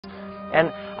And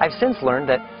I've since learned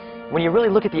that when you really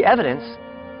look at the evidence,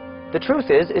 the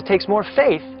truth is it takes more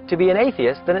faith to be an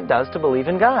atheist than it does to believe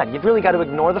in God. You've really got to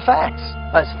ignore the facts.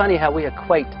 It's funny how we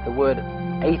equate the word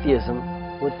atheism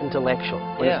with intellectual,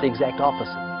 when it's the exact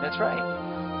opposite. That's right.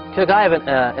 Kirk, I have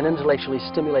an intellectually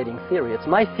stimulating theory. It's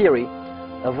my theory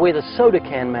of where the soda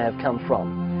can may have come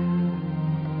from.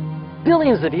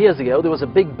 Billions of years ago, there was a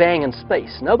big bang in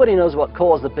space. Nobody knows what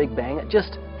caused the big bang. It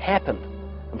just happened.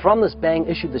 And from this bang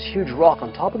issued this huge rock.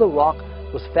 On top of the rock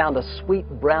was found a sweet,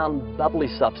 brown, bubbly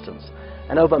substance.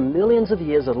 And over millions of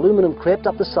years, aluminum crept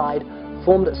up the side,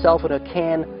 formed itself in a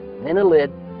can, then a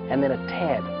lid, and then a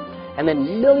tab. And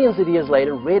then millions of years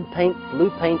later, red paint,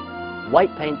 blue paint,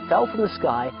 white paint fell from the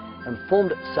sky and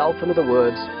formed itself into the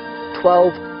words,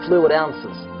 12 fluid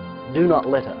ounces, do not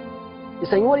litter. You're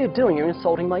saying, what are you doing? You're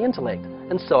insulting my intellect.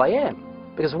 And so I am.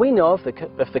 Because we know if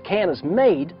the can is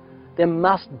made, there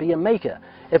must be a maker.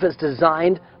 If it's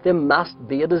designed, there must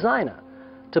be a designer.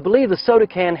 To believe the soda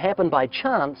can happened by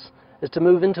chance is to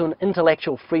move into an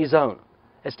intellectual free zone.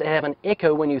 It's to have an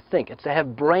echo when you think. It's to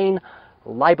have brain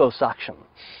liposuction.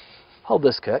 Hold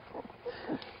this, Kirk.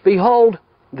 Behold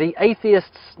the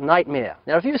atheist's nightmare.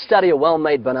 Now, if you study a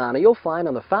well-made banana, you'll find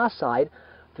on the far side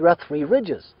there are 3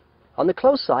 ridges. On the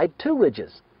close side, 2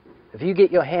 ridges. If you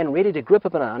get your hand ready to grip a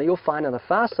banana, you'll find on the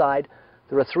far side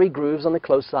there are 3 grooves, on the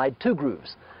close side 2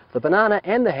 grooves. The banana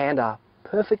and the hand are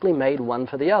perfectly made one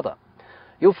for the other.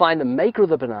 You'll find the maker of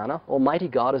the banana, Almighty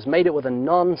God, has made it with a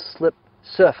non-slip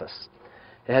surface.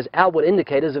 It has outward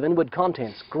indicators of inward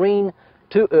contents: green,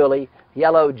 too early;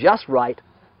 yellow, just right;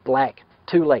 black,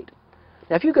 too late.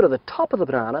 Now, if you go to the top of the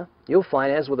banana, you'll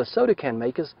find, as with the soda can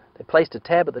makers, they placed a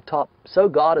tab at the top. So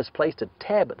God has placed a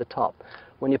tab at the top.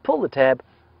 When you pull the tab,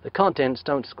 the contents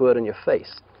don't squirt in your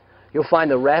face. You'll find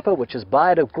the wrapper, which is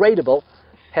biodegradable,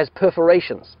 has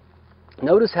perforations.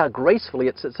 Notice how gracefully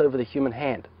it sits over the human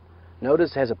hand.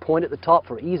 Notice it has a point at the top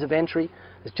for ease of entry.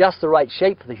 It's just the right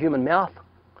shape for the human mouth.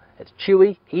 It's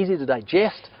chewy, easy to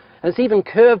digest, and it's even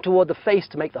curved toward the face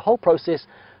to make the whole process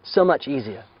so much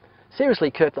easier.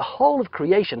 Seriously, Kirk, the whole of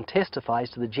creation testifies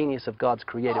to the genius of God's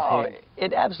creative hand.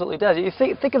 It absolutely does. You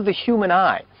think of the human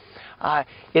eye.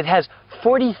 It has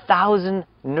 40,000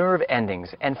 nerve endings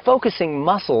and focusing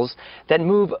muscles that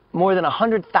move more than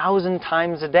 100,000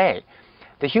 times a day.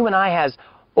 The human eye has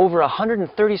over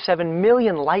 137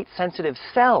 million light-sensitive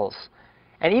cells.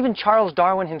 And even Charles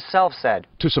Darwin himself said,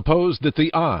 "To suppose that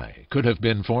the eye could have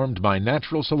been formed by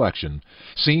natural selection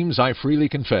seems, I freely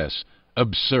confess,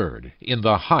 absurd in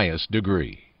the highest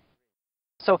degree."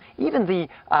 So even the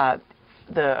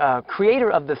creator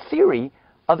of the theory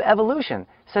of evolution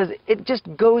says it just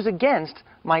goes against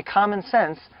my common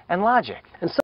sense and logic. And so